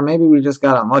 but or maybe we just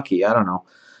got unlucky. I don't know.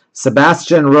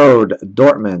 Sebastian Rode,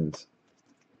 Dortmund.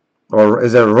 Or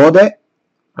is it Rode?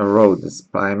 A road.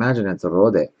 I imagine it's a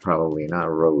Rode, probably, not a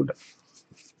road.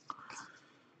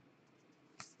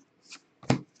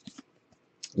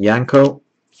 Yanko.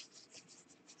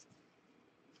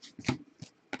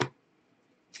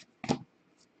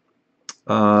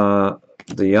 De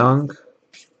Jong.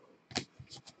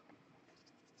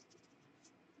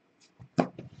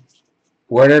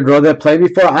 Where did Rode play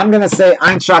before? I'm going to say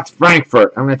Eintracht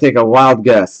Frankfurt. I'm going to take a wild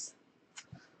guess.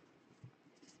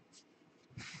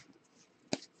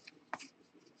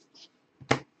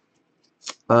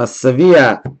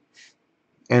 Sevilla.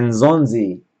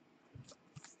 Nzonzi.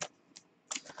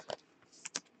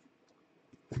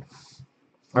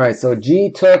 All right, so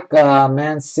G took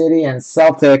Man City and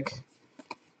Celtic.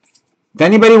 If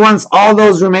anybody wants all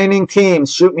those remaining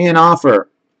teams, shoot me an offer.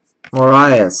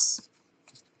 Morias.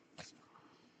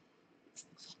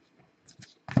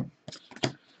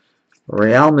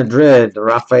 Real Madrid,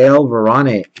 Rafael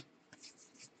Varane.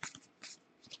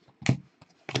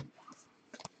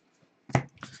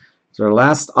 So our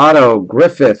last auto,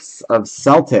 Griffiths of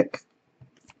Celtic.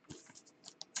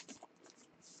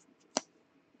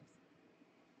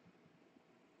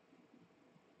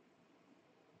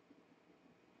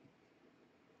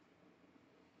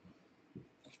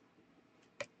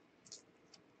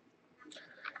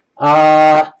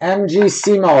 MG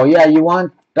Simo, yeah, you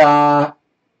want Basel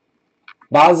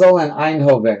and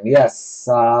Eindhoven, yes.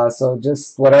 So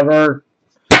just whatever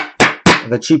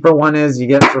the cheaper one is, you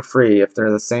get for free. If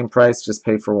they're the same price, just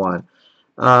pay for one.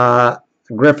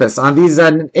 Griffiths. On these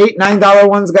 $8, $9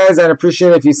 ones, guys, I'd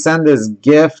appreciate it if you send this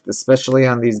gift, especially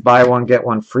on these buy one, get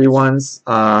one free ones.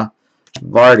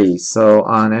 Vardy. So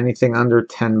on anything under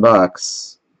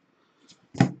 $10.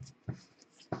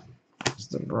 There's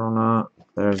De Bruyne.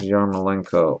 There's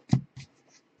Yarmolenko.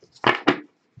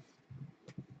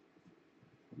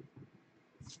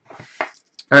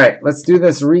 All right, let's do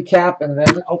this recap and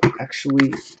then,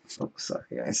 sorry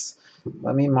guys.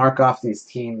 Let me mark off these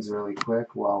teams really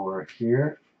quick while we're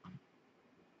here.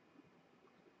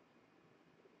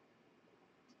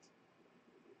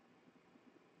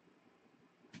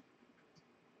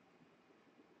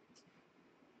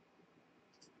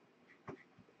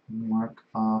 Mark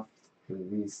off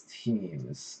these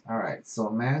teams. All right, so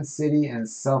Man City and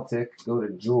Celtic go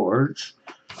to George.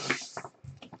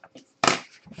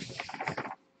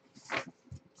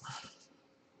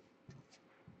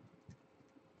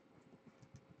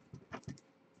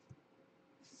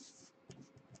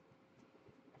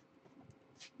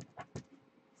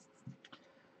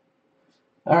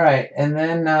 All right, and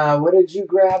then what did you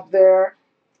grab there?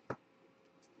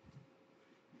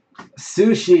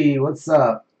 Sushi, what's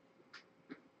up?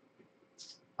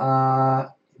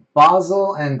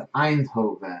 Basel and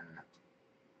Eindhoven.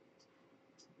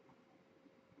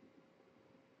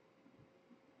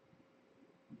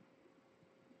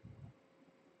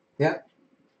 Yep.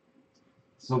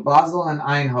 So Basel and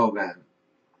Eindhoven.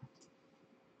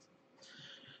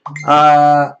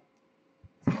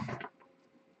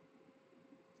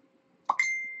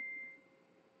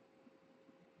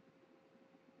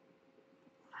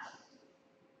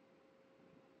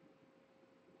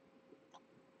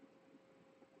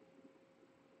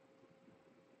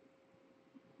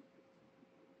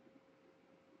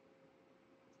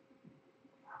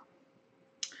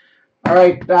 All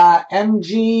right,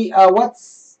 MG,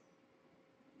 what's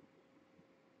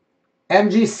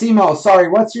MG Simo? Sorry,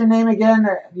 what's your name again?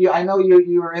 I know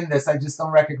you were in this. I just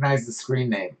don't recognize the screen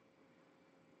name.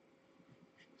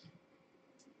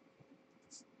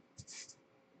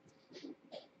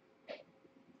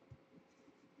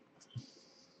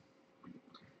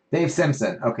 Dave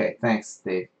Simpson. Okay, thanks,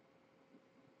 Dave.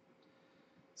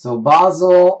 So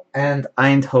Basel and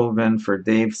Eindhoven for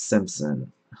Dave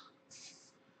Simpson.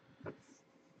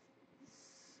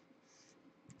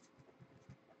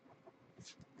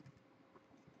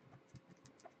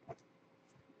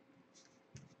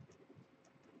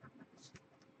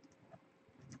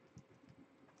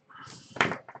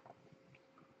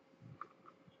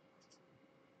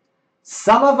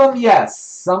 Some of them, yes.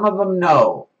 Some of them,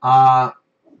 no. I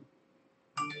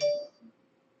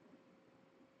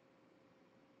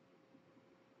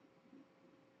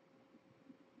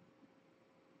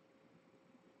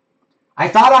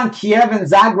thought on Kiev and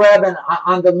Zagreb and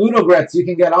on the Ludogorets you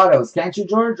can get autos. Can't you,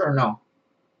 George, or no?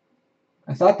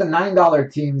 I thought the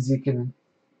 $9 teams you can...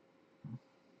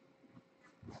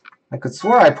 I could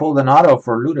swear I pulled an auto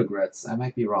for Ludogorets. I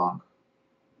might be wrong.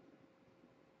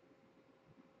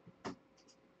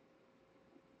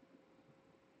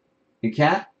 You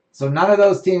can't? So none of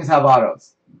those teams have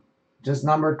autos. Just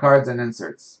numbered cards and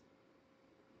inserts.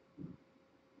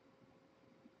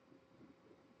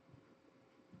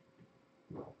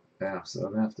 Yeah, so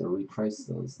I'm going to have to reprice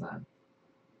those then.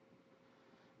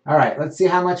 All right, let's see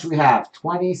how much we have.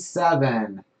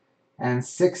 27 and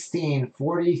 16,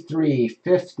 43,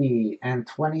 50, and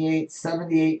 28,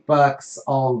 78 bucks.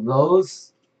 All those.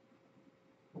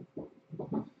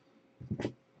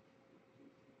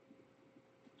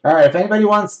 All right, if anybody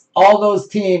wants all those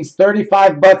teams,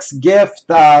 35 bucks gift,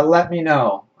 let me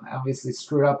know. I obviously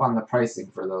screwed up on the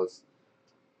pricing for those.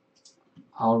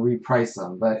 I'll reprice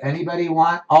them. But anybody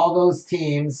want all those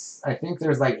teams? I think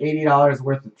there's like $80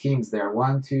 worth of teams there.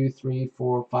 1, 2, 3,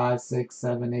 4, 5, 6,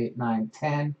 7, 8, 9,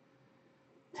 10.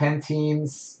 10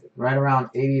 teams, right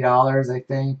around $80, I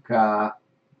think.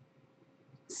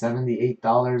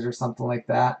 $78 or something like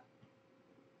that.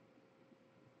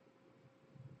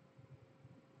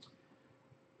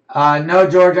 No,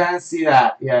 George, I didn't see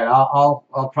that yet.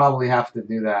 I'll probably have to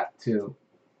do that too.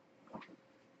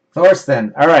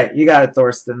 Thorsten, all right, you got it,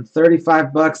 Thorsten.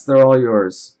 35 bucks, they're all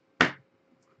yours. All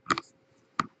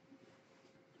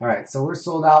right, so we're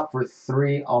sold out for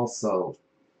 3 also.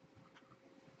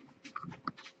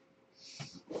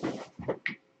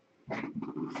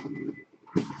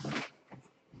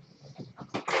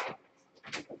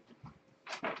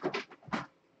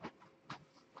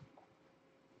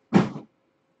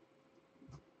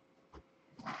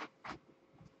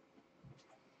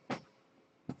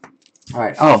 All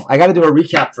right. Oh, I got to do a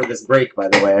recap for this break, by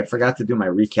the way. I forgot to do my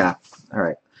recap. All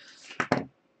right. All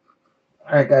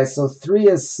right, guys. So 3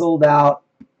 is sold out.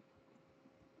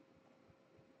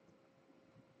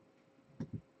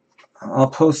 I'll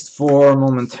post 4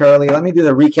 momentarily. Let me do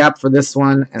the recap for this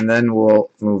one, and then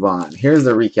we'll move on. Here's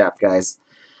the recap, guys.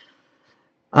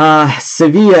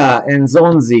 Sevilla and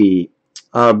Zonzi,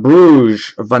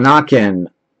 Bruges, Vanaken,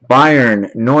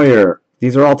 Bayern, Neuer.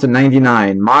 These are all to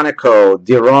 99. Monaco,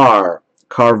 Dirar,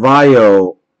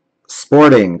 Carvalho,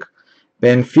 Sporting,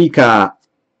 Benfica,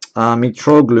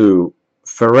 Mitroglou,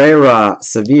 Ferreira,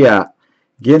 Sevilla,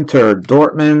 Ginter,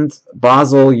 Dortmund,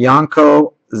 Basel,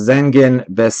 Janko, Zengin,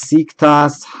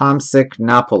 Besiktas, Hamsik,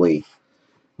 Napoli.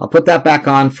 I'll put that back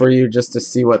on for you just to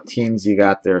see what teams you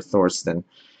got there, Thorsten.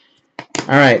 All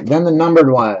right, then the numbered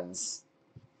ones.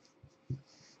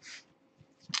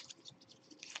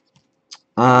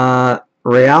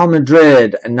 Real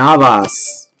Madrid,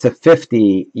 Navas to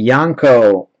 50.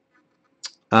 Janko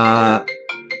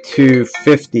to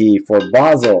 50 for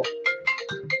Basel.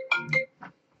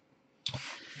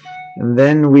 And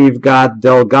then we've got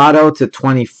Delgado to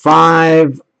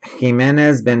 25.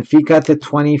 Jimenez, Benfica to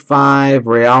 25.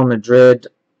 Real Madrid,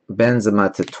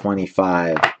 Benzema to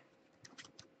 25.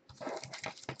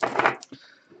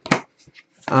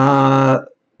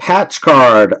 Patch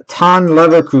card, Ton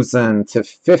Leverkusen to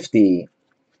 50.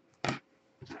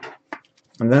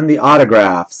 And then the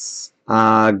autographs.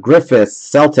 Griffiths,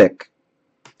 Celtic.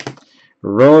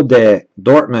 Rode,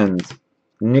 Dortmund.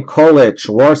 Nikolic,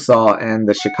 Warsaw and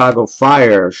the Chicago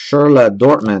Fire. Schürrle,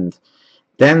 Dortmund.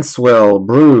 Denswil,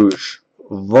 Bruges.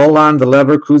 Voland,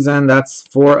 Leverkusen, that's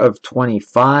 4 of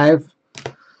 25.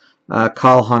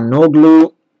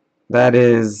 Kalhanoglu, that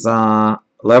is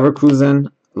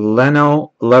Leverkusen.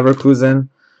 Leno, Leverkusen.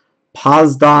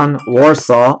 Pazdan,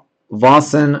 Warsaw.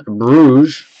 Vossen,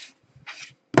 Bruges.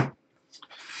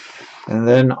 And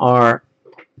then our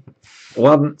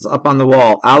ones up on the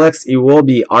wall. Alex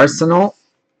Iwobi, Arsenal.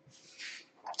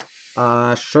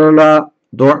 Schürrle,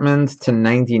 Dortmund to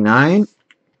 99.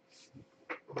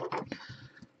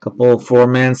 Couple for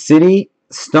Man City.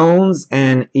 Stones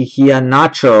and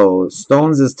Iheanacho.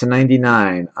 Stones is to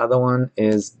 99. Other one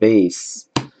is base.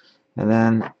 And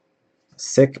then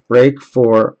sick break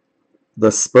for the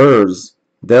Spurs.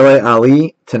 Dele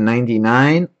Ali to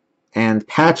 99. And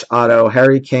patch auto,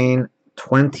 Harry Kane,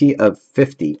 20 of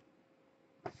 50.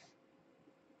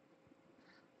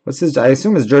 What's his? I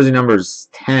assume his jersey number is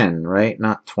 10, right?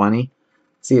 Not 20.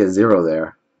 See a 0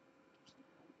 there.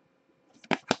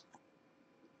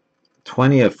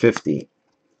 20 of 50.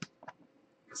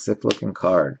 Sick looking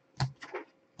card.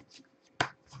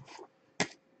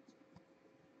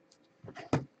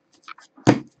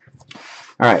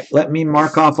 Alright, let me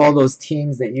mark off all those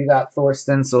teams that you got,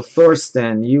 Thorsten. So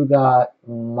Thorsten, you got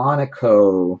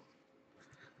Monaco.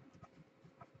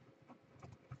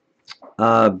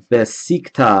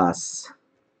 Besiktas.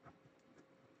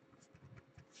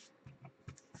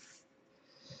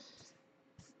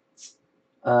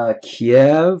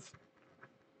 Kiev.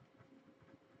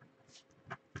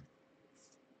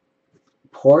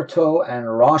 Porto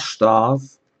and Rostov.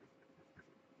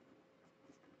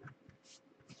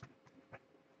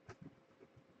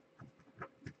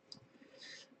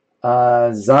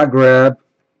 Zagreb.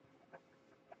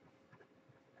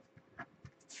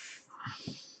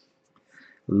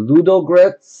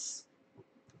 Ludogorets.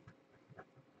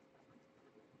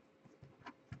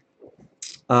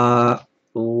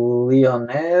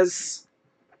 Lyonnaise.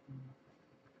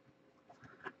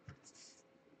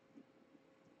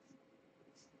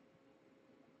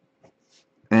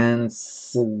 And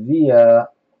Sevilla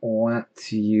went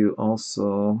to you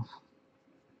also.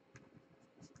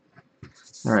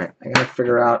 Alright, I gotta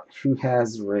figure out who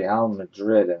has Real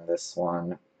Madrid in this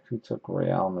one. Who took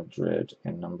Real Madrid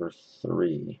in number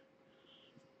 3?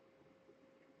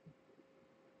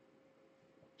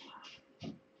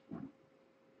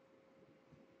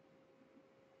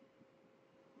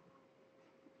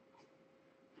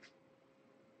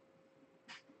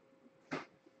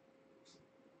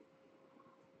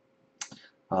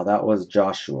 Oh, that was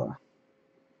Joshua.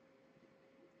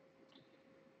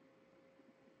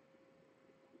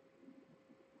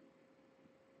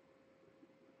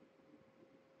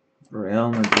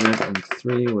 Real Madrid in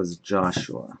 3 was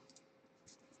Joshua.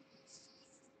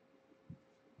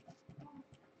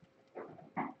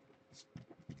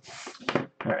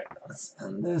 Alright, let's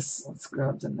end this. Let's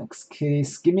grab the next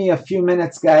case. Give me a few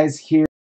minutes, guys, here.